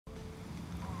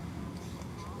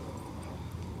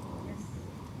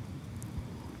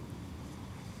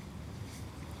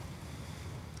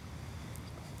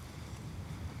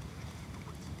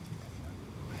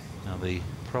the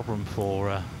problem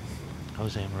for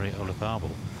José María Olazábal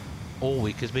all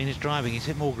week has been his driving. He's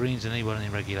hit more greens than anyone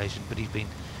in regulation, but he's been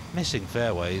missing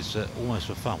fairways almost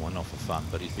for fun. Well, not for fun,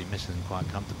 but he's been missing them quite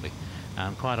comfortably,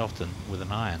 and quite often with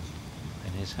an iron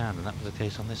in his hand, and that was the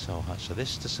case on this hole, Hutch. So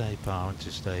this to say par and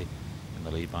to stay in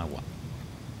the lead by 1.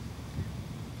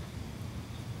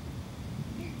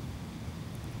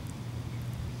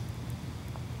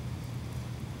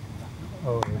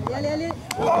 Oh. I'm a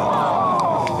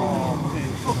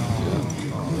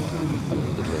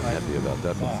little happy about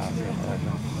that one.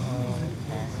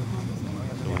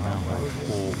 So we're now on a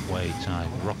 4-way tie.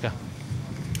 Rocker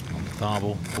on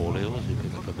Tharbal, 4 Hills, who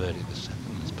picked up a birdie at the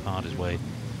 2nd, has parred his way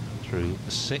through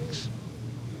the 6.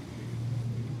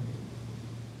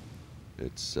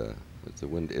 It's the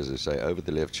wind, as I say, over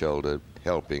the left shoulder,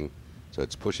 helping, so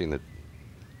it's pushing the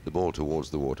ball towards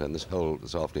the water. And this hole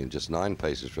this afternoon, just 9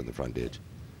 paces from the front edge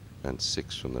and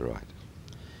 6 from the right.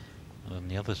 And on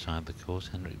the other side of the course,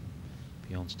 Henrik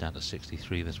Bjornstad at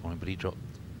 63 this morning, but he dropped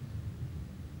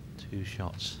 2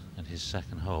 shots at his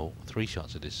second hole, 3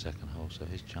 shots at his second hole, so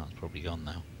his chance probably gone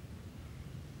now.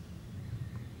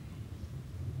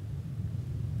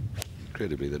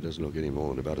 Incredibly, that doesn't look any more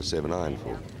than about a 7 iron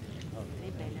for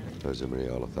José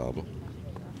María Olazábal.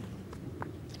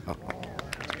 He's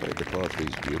played the par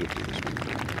 3s beautifully this week.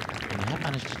 And we have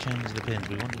managed to change the pins.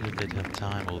 We wondered if they'd have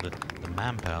time, or the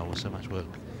manpower was so much work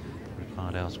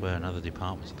required elsewhere in other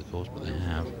departments of the course, but they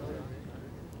have.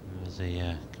 There's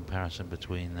a comparison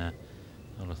between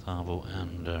Olazábal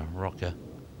and Rocker.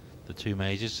 The 2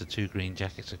 majors, the 2 green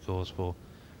jackets, of course, for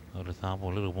Olazábal, a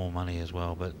little more money as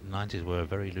well, but 90s were a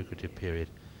very lucrative period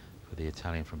for the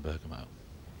Italian from Bergamo.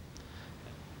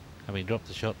 Having dropped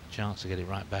the shot, chance to get it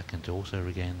right back and to also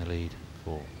regain the lead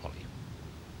for Ollie.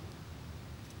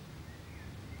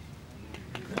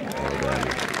 Well done.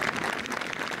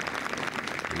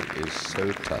 He is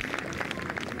so tough.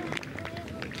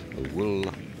 A will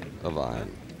of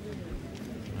iron.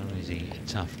 Not only is he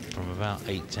tough, from about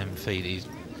 8-10 feet, he's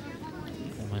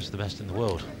almost the best in the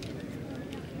world.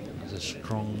 It's a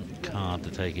strong card to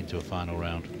take into a final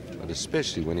round. But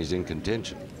especially when he's in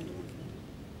contention.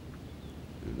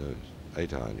 Who knows?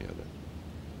 8 iron here.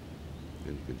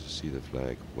 And you can just see the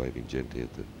flag waving gently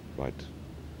at the right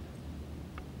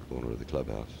corner of the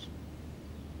clubhouse.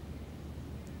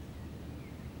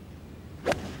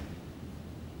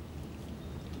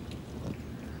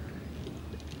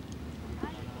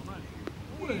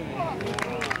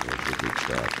 That's a good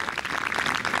start.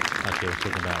 Like I was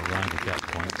talking about Ryder Cup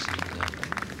points,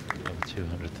 and over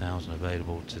 200,000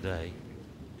 available today.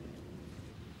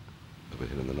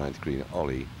 Overhead on the 9th green,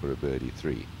 Ollie for a birdie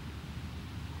 3.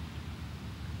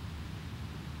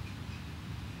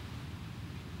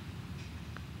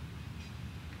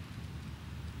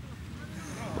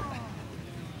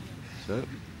 So,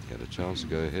 get a chance to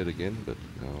go ahead again, but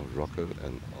now Rocco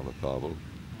and Olazábal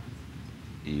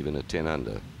even at 10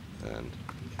 under. And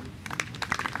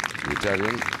the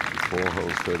Italian, 4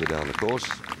 holes further down the course,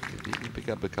 if he can pick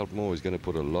up a couple more, he's going to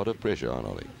put a lot of pressure on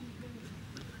Ollie.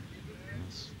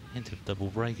 Hint of double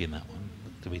break in that one.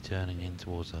 Looked to be turning in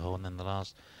towards the hole, and then the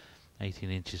last 18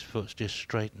 inches foot's just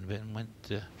straightened a bit and went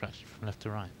fraction from left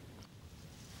to right.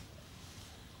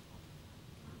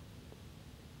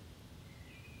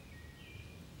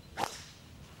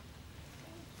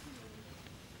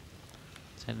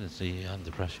 Tendency under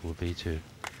pressure would be to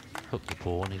hook the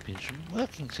ball, and he's been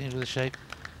working, seems, with the shape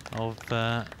of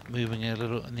moving a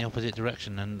little in the opposite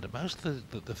direction, and most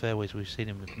of the fairways we've seen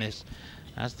him miss,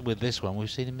 as with this one,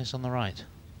 we've seen him miss on the right.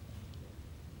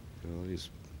 Well, he's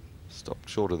stopped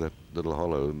short of that little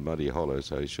hollow, muddy hollow,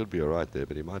 so he should be all right there,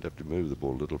 but he might have to move the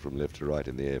ball a little from left to right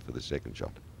in the air for the second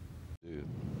shot.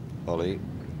 Ollie,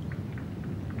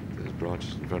 there's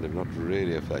branches in front of him, not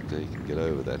really a factor, he can get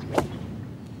over that.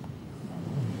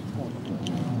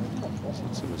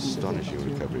 He's some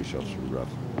astonishing recovery shots from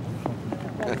rough.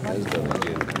 Has done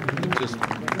again.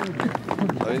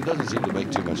 It doesn't seem to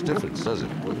make too much difference, does it?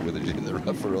 Whether it's in the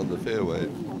rough or on the fairway.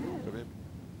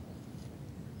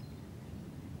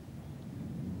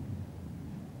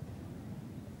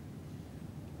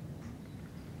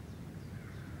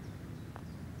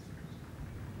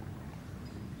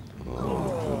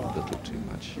 Oh, a little too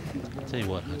much. I'll tell you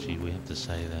what, actually, we have to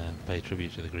say there, pay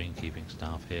tribute to the greenkeeping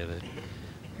staff here, that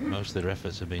most of their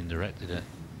efforts have been directed at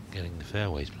getting the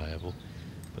fairways playable,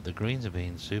 but the greens have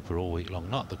been super all week long.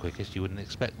 Not the quickest, you wouldn't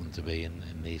expect them to be in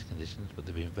these conditions, but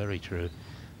they've been very true.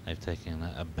 They've taken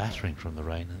a battering from the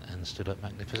rain and stood up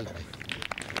magnificently.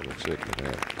 Well, certainly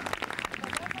have.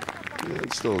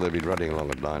 Yeah, still, they've been running along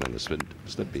at 9 on the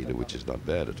slip beater, which is not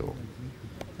bad at all.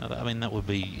 I mean, that would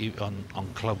be on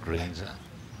club greens.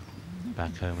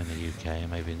 back home in the UK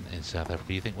and maybe in South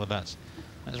Africa, you think, well, that's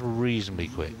reasonably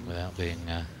quick without being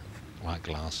like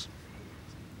glass.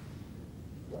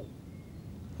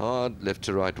 Hard left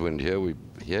to right wind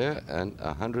here, and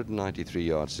 193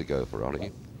 yards to go for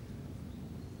Ollie.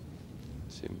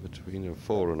 It's in between a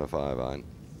 4 and a 5 iron.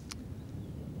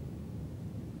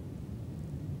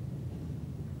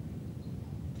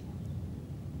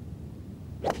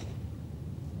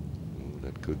 Ooh,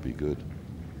 that could be good.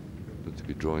 Looks to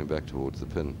be drawing back towards the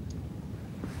pin.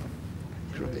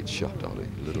 Great shot, Ollie.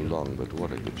 A little long, but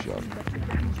what a good shot.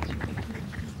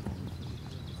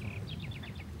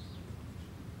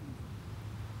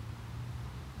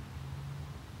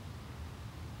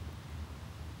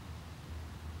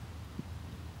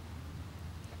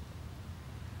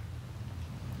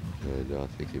 And I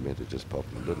think he meant to just pop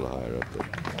a little higher up there.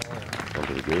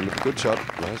 Onto the green. Good shot.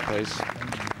 Nice pace.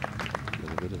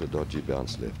 With a bit of a dodgy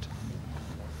bounce left.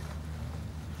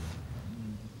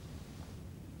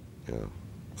 Now,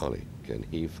 Ollie, can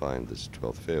he find this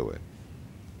 12th fairway?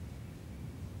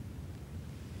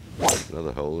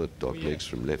 Another hole that dog legs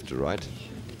from left to right.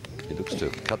 He looks to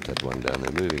have cut that one down.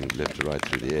 They're moving left to right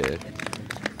through the air.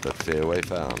 But fairway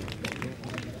found.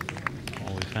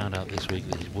 Well, we found out this week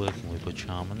that he's working with Butch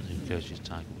Harmon, who coaches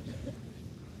Tiger Woods.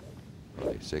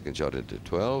 Ollie, second shot into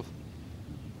 12.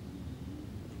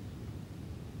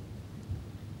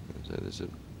 So there's a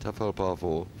tough hole par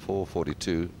 4,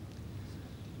 442.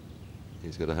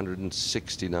 He's got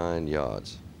 169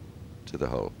 yards to the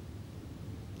hole.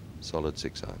 Solid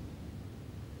 6 iron.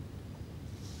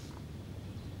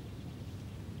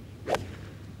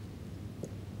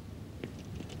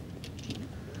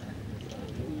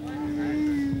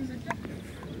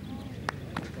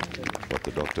 What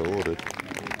the doctor ordered.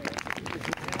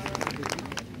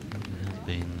 Has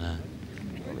been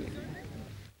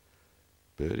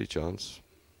birdie chance.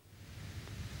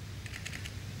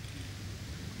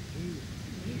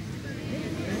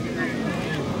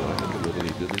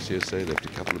 José left a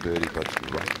couple of birdie putts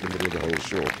right in the middle of the hole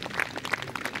short.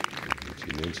 Which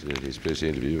he mentioned in his press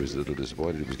interview. He was a little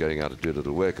disappointed he was going out to do a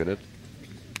little work on it.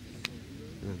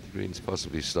 And the green's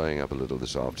possibly slowing up a little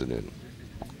this afternoon.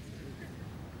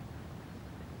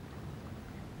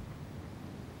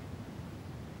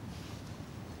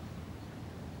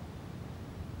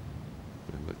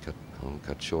 Remember,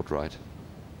 cut short right.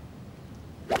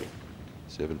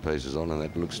 7 paces on, and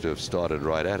that looks to have started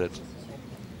right at it.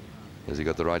 Has he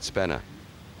got the right spanner?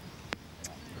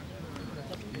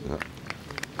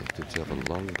 Picked himself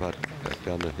a long putt back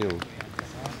down the hill.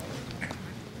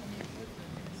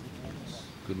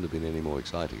 Couldn't have been any more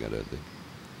exciting, I don't think.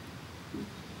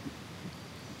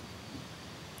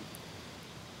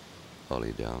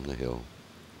 Ollie down the hill.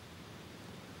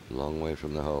 Long way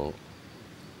from the hole.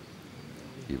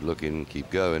 Keep looking, keep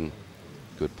going.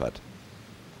 Good putt.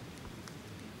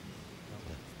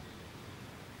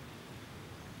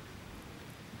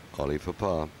 Ollie for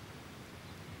par.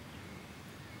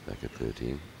 Back at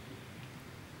 13.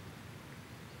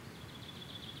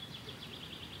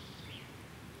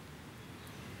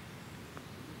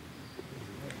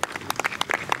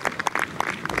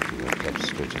 That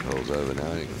stretch of holes over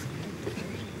now.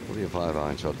 Probably a 5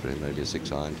 iron shot for him, maybe a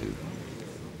 6 iron to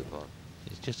the par.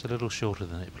 It's just a little shorter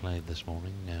than it played this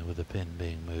morning, with the pin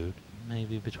being moved.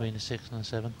 Maybe between a 6 and a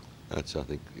 7. That's, I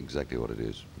think, exactly what it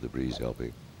is, with the breeze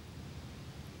helping.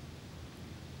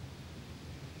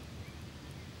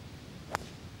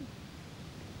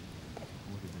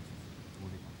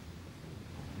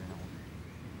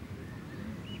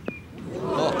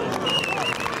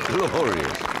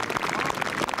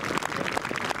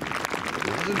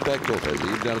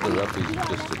 Down at the rough, he's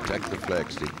just attacked the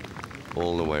flagstick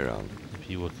all the way around. If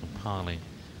you were compiling,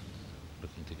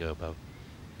 looking to go above,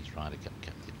 his Ryder Cup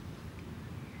captain.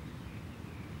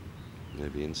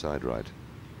 Maybe inside right.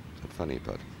 It's a funny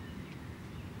putt.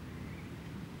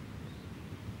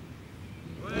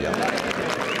 Yeah.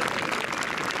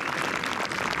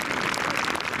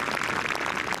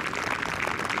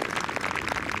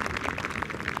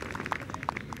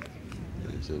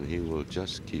 So he will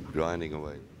just keep grinding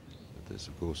away. This,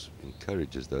 of course,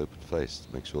 encourages the open face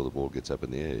to make sure the ball gets up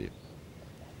in the air.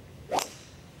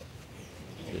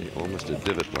 See, almost a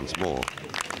divot once more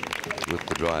with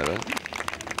the driver,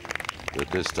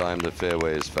 but this time the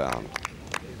fairway is found.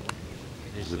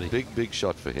 It's a big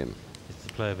shot for him. It's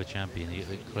the play of a champion.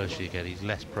 The closer you get, he's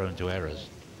less prone to errors.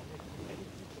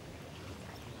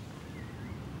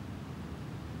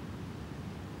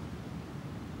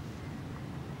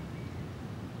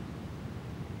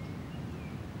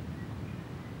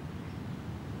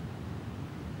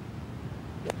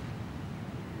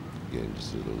 Again,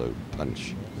 just a little low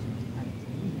punch.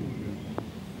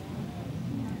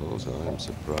 Also, I'm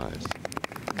surprised.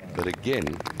 But again,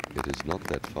 it is not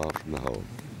that far from the hole.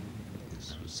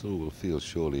 Still will feel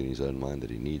surely in his own mind that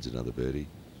he needs another birdie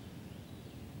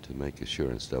to make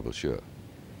assurance double sure.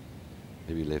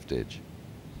 Maybe left edge.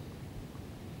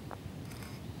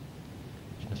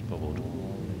 Just bobbled.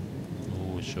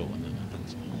 Always short when that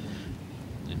happens.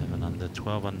 11 under,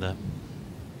 12 under.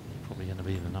 Probably going to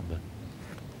be the number.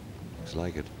 Looks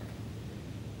like it.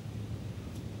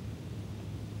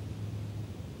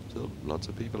 Still lots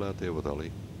of people out there with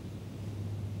Ollie.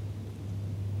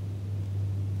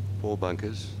 4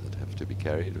 bunkers that have to be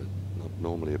carried. Not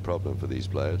normally a problem for these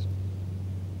players.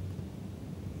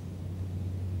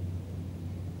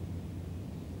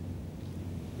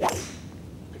 Well,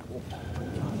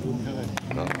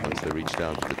 once they reach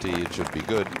down to the tee, it should be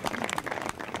good.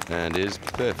 And is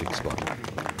perfect spot.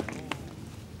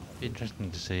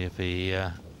 Interesting to see if he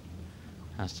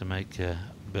has to make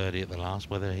birdie at the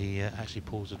last, whether he actually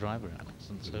pulls the driver out.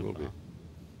 It will be.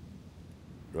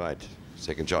 Right,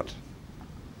 second shot.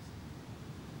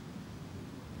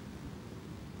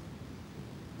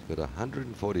 Got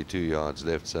 142 yards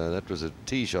left, so that was a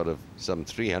tee shot of some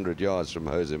 300 yards from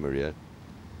Jose Maria.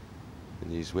 In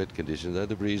these wet conditions, though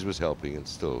the breeze was helping, and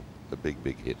still a big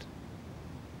hit.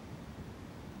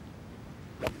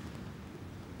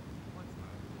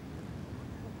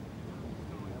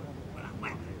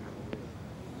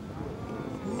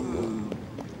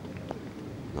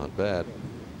 Not bad.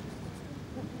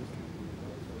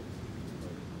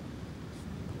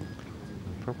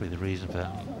 Probably the reason for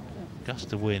that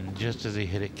gust of wind just as he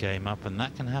hit it came up, and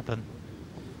that can happen.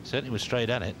 Certainly was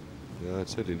straight at it. Yeah, it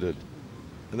certainly did.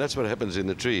 And that's what happens in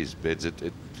the trees beds.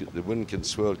 The wind can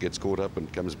swirl, gets caught up,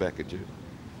 and comes back at you.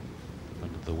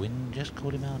 But the wind just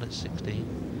caught him out at 16.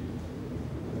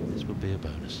 This would be a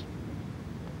bonus.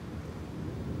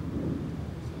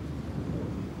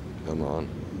 Come on.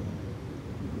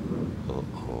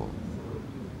 Oh.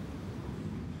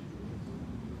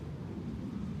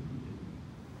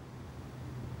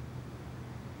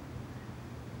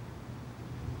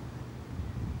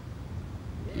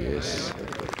 Yes.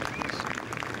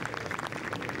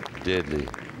 Deadly.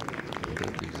 I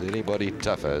don't think there's anybody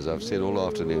tougher, as I've said all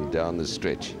afternoon, down the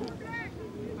stretch.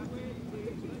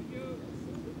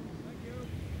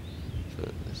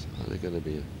 So it's either going to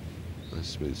be a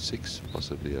smooth 6,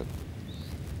 possibly a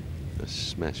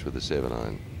smash with a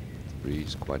 7-iron. The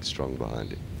breeze quite strong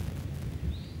behind it.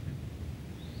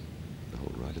 The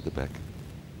hole right at the back.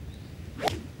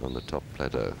 On the top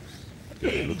plateau.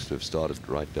 It looks to have started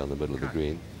right down the middle of the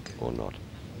green, or not.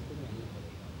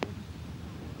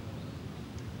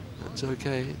 That's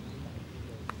okay.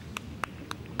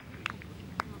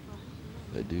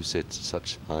 They do set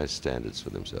such high standards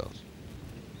for themselves.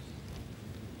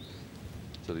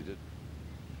 So they did.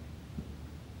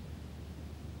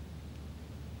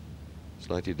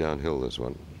 Slightly downhill, this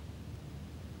one.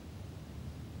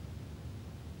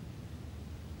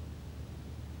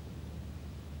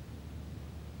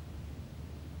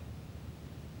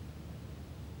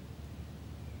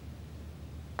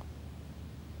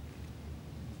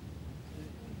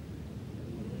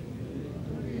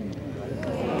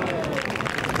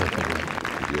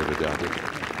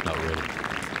 Not really.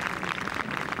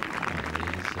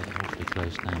 He's awfully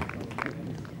close now.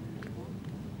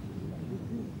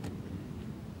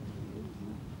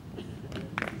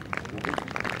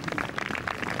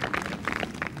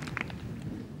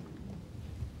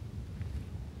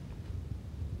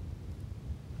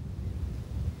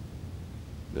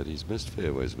 But he's missed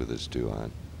fairways with his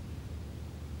 2-iron.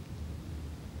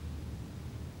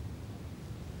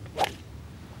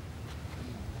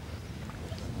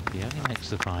 If he only makes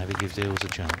the 5, he gives Eels a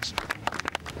chance.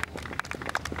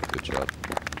 Good shot.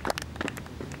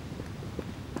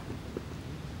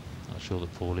 Not sure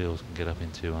that Paul Eels can get up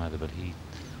in 2 either, but he,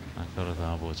 like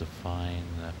Olazábal, is a fine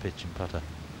pitch and putter.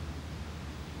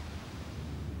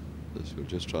 We'll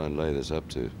just try and lay this up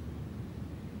to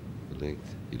the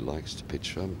length he likes to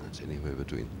pitch from. That's anywhere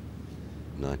between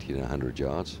 90 and 100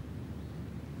 yards.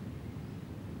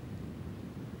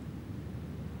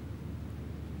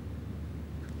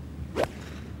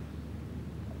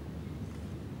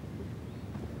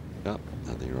 No,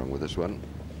 nothing wrong with this one.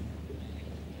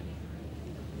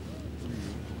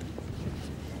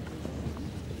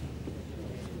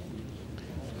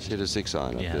 Just hit a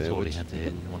 6-iron up Yeah, there. that's all he had to hit.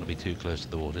 Didn't want to be too close to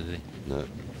the water, did he? No.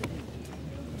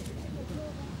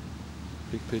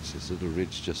 Big pitch, this little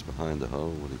ridge just behind the hole.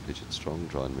 When he pitch it strong,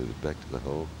 try and move it back to the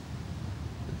hole.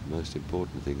 The most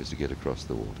important thing is to get across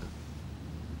the water.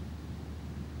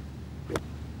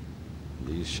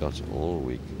 These shots all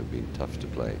week have been tough to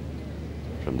play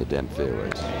from the damp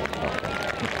fairways.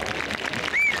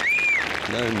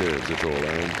 No nerves at all,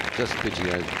 and just pitching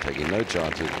out, taking no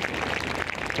chances.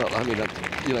 Well, I mean,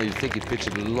 you know, you'd think he'd pitch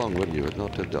it along, wouldn't you? But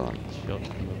not to Don. Shot of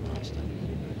a master.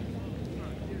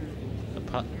 The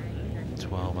putt,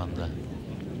 12 under.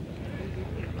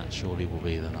 And that surely will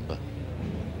be the number.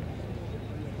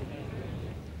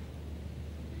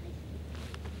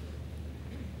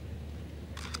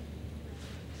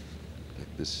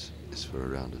 This is for a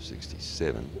round of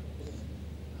 67.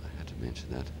 I had to mention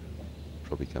that.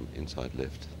 Probably come inside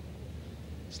left.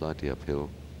 Slightly uphill.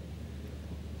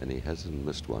 And he hasn't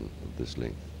missed one of this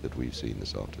length that we've seen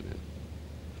this afternoon.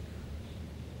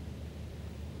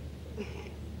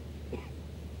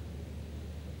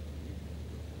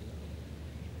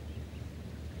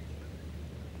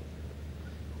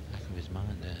 Back of his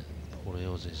mind there, Paul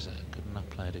Eels is a good enough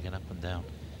player to get up and down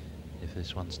if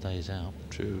this one stays out.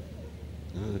 True.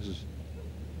 No, this is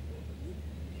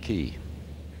key.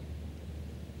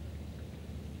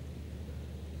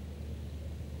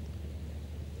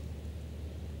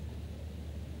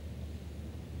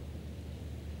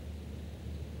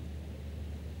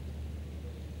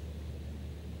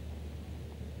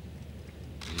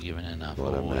 Given enough.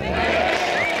 What a Oh,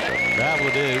 man. that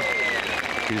will do.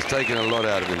 He's taken a lot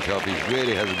out of himself. He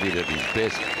really hasn't been at his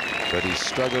best, but he's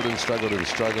struggled and struggled and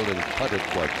struggled and putted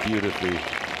quite beautifully.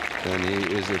 And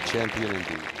he is a champion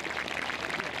indeed.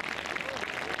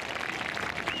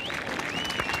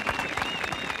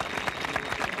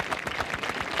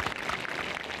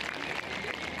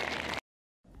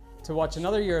 To watch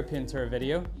another European Tour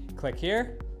video, click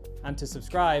here, and to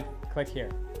subscribe, click here.